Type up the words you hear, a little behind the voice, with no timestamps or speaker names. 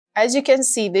As you can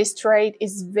see, this trade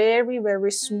is very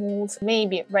smooth.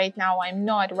 Maybe right now I'm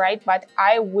not right, but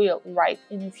I will right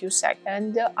in a few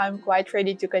seconds. I'm quite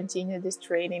ready to continue this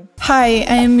trading. Hi,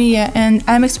 I'm Mia and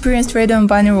I'm experienced trader on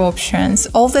binary options.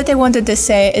 All that I wanted to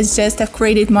say is just I've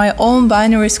created my own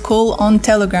binary school on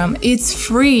Telegram. It's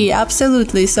free,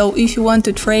 absolutely. So if you want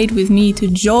to trade with me, to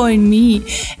join me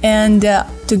and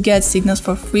to get signals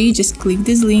for free, just click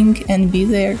this link and be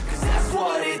there.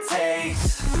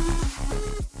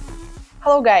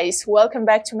 Hello guys, welcome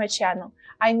back to my channel.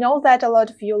 I know that a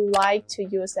lot of you like to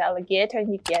use the Alligator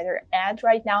indicator, and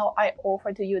right now I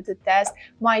offer to you to test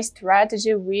my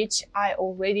strategy, which I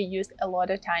already used a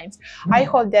lot of times. I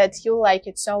hope that you like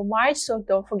it so much, so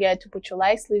don't forget to put your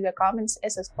likes, leave your comments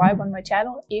and subscribe on my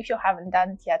channel if you haven't done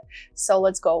it yet. So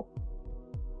let's go.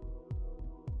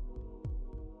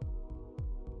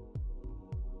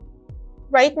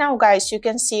 Right now, guys, you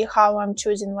can see how I'm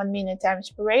choosing 1 minute time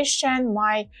expiration.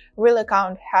 My real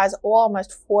account has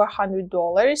almost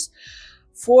 $400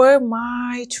 for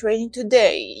my trading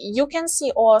today. You can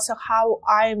see also how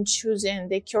I'm choosing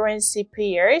the currency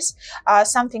pairs,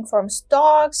 something from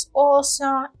stocks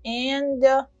also, and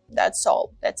that's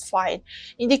all. That's fine.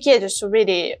 Indicators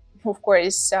already, of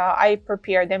course, I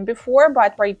prepared them before,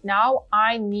 but right now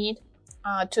I need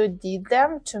to edit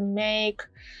them to make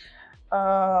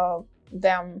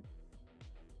them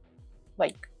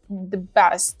like the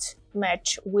best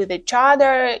match with each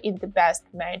other, in the best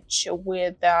match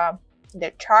with the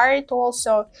chart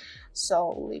also.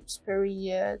 So lips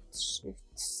period, shift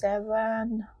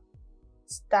 7,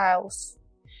 styles.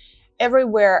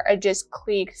 Everywhere I just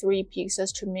click 3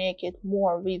 pixels to make it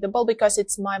more readable because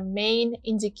it's my main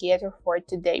indicator for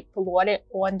today, plotted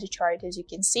on the chart. As you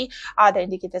can see, other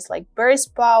indicators like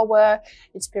burst power,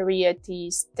 its period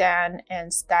is 10,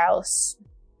 and styles,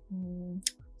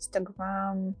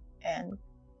 Instagram and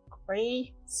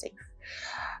gray, safe.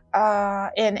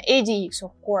 And ADX,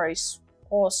 of course,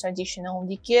 also additional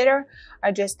indicator.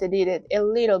 I just did it a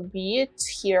little bit.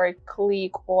 Here I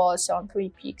click also on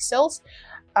 3 pixels.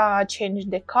 Change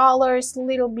the colors a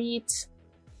little bit.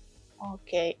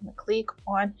 Okay, and click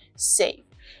on save.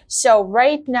 So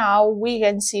right now we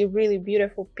can see really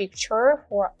beautiful picture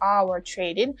for our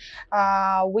trading.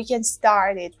 We can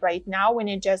start it right now when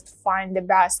you just find the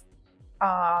best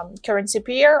currency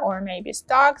pair or maybe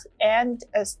stocks and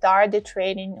start the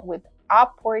trading with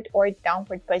upward or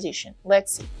downward position.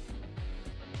 Let's see.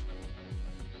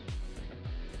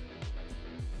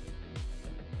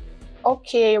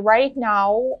 Okay, right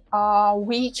now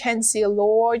we can see a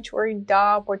large or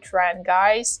downward trend,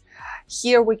 guys.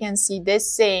 Here we can see the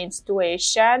same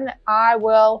situation. I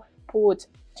will put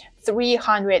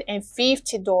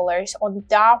 $350 on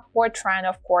downward trend,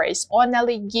 of course. On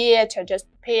Alligator, just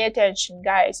pay attention,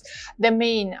 guys. The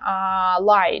main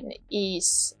line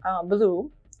is blue.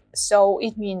 So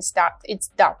it means that it's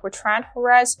downward trend for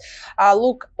us.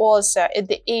 Look also at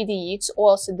the ADX.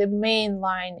 Also, the main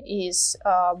line is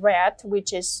red,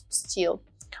 which is still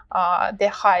the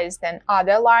highest than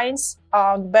other lines.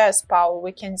 On best power,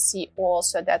 we can see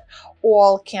also that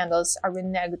all candles are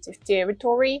in negative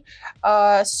territory.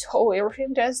 So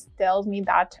everything just tells me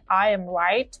that I am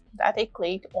right, that I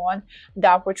clicked on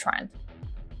downward trend.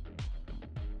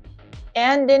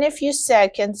 And in a few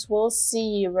seconds, we'll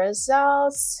see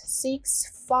results.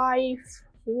 6, 5,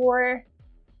 4,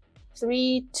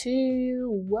 3, 2,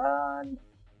 1.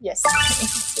 Yes.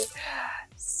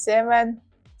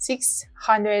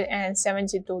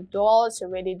 $672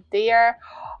 already there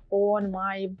on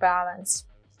my balance.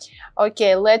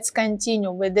 Okay, let's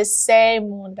continue with the same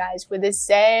mood, guys, with the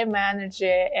same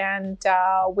energy and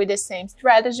with the same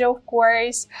strategy, of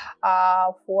course,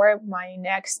 for my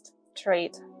next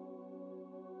trade.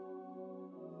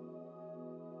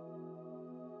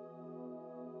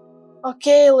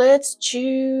 Okay, let's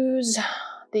choose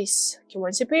this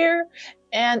currency pair.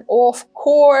 And of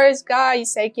course,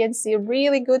 guys, I can see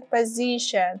really good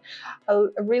position, a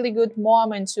really good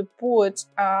moment to put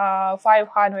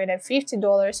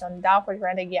 $550 on downward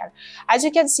trend again. As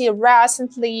you can see,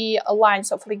 recently lines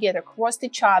of Alligator crossed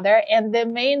each other, and the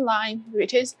main line,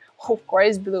 which is of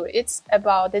course blue, it's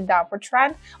about the downward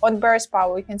trend. On burst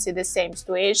power, we can see the same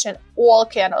situation. All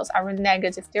candles are in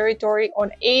negative territory.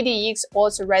 On ADX,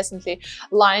 also recently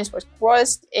lines were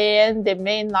crossed, and the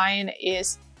main line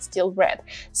is still red.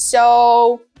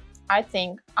 So I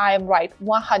think I am right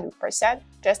 100%.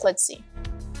 Just let's see.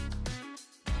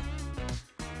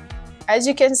 As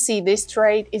you can see, this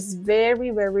trade is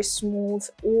very smooth.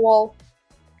 All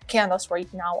candles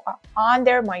right now are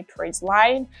under my trade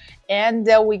line, and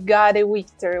we got a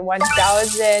victory,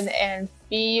 1,000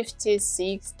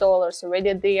 $56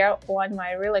 already there on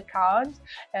my real account,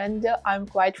 and I'm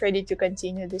quite ready to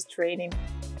continue this trading.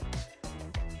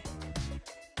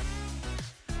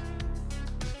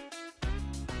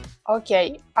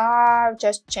 Okay, I've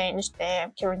just changed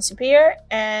the currency pair,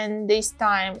 and this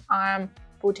time I'm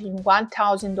putting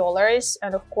 $1,000,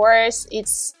 and of course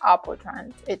it's upward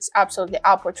trend. It's absolutely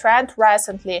upward trend.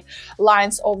 Recently,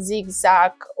 lines of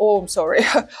zigzag, of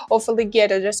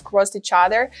alligator just crossed each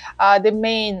other. The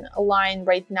main line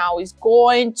right now is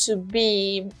going to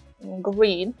be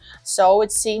green, so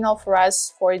it's signal for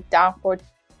us for downward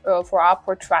for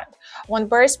upward trend. On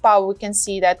bearish power, we can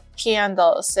see that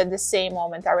candles at the same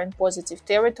moment are in positive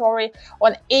territory.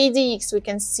 On ADX, we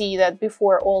can see that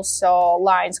before also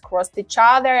lines crossed each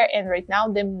other, and right now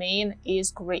the main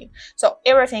is green. So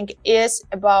everything is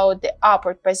about the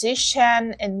upward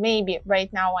position, and maybe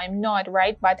right now I'm not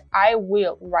right, but I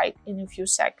will right in a few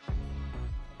seconds.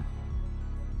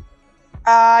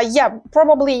 Yeah,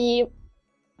 probably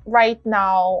right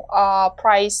now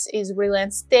price is really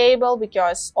unstable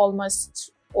because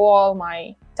almost all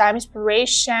my time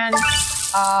expiration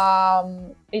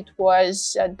it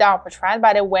was a downward trend,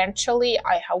 but eventually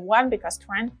I have won because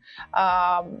trend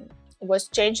was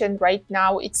changed, and right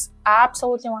now it's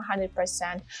absolutely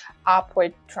 100%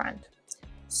 upward trend.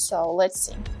 So let's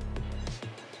see.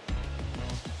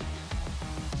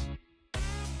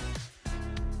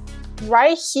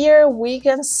 Right here we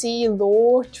can see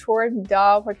long-term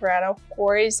downward trend. Of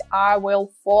course I will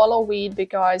follow it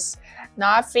because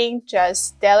nothing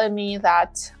just telling me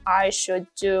that I should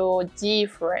do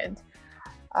different,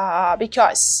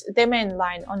 because the main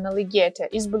line on Alligator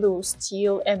is blue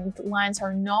still, and lines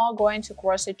are not going to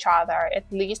cross each other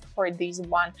at least for this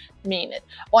 1 minute.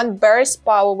 On bearish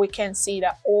power, we can see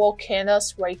that all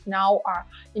candles right now are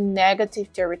in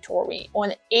negative territory.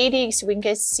 On ADX, we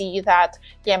can see that,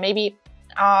 yeah, maybe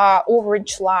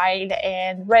orange line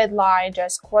and red line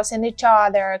just crossing each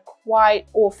other quite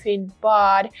often,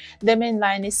 but the main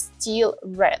line is still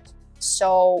red.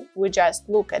 So we just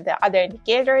look at the other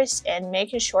indicators and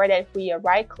making sure that we are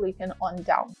right clicking on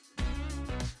down.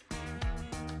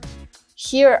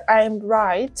 Here I'm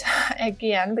right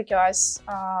again because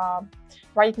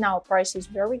right now price is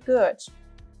very good.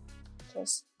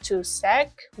 Just 2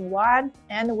 sec, 1,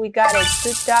 and we got it,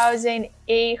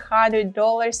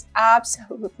 $2,800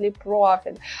 absolutely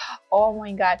profit. Oh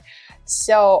my god.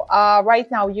 So right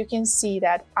now you can see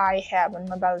that I have on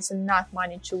my balance enough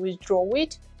money to withdraw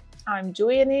it. I'm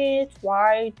doing it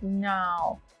right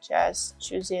now, just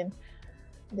choosing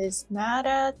this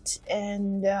method,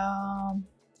 and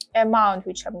amount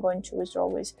which I'm going to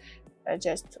withdraw is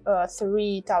just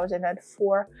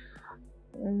 3,004,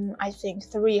 I think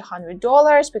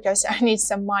 $300, because I need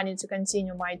some money to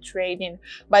continue my trading,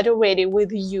 but already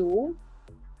with you.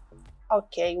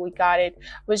 Okay, we got it.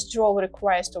 Withdrawal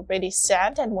request already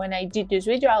sent, and when I did this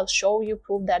video I'll show you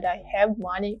proof that I have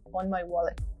money on my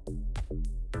wallet.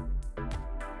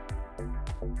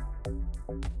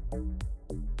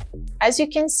 As you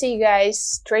can see,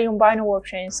 guys, trading binary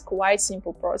options is quite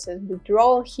simple process.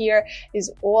 Withdrawal here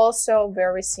is also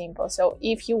very simple. So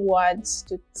if you want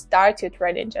to start your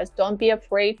trading, just don't be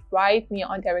afraid. Write me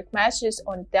on direct messages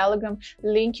on Telegram.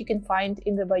 Link you can find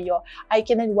in the bio. I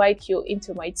can invite you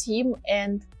into my team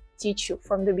and teach you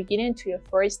from the beginning to your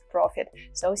first profit.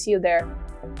 So see you there.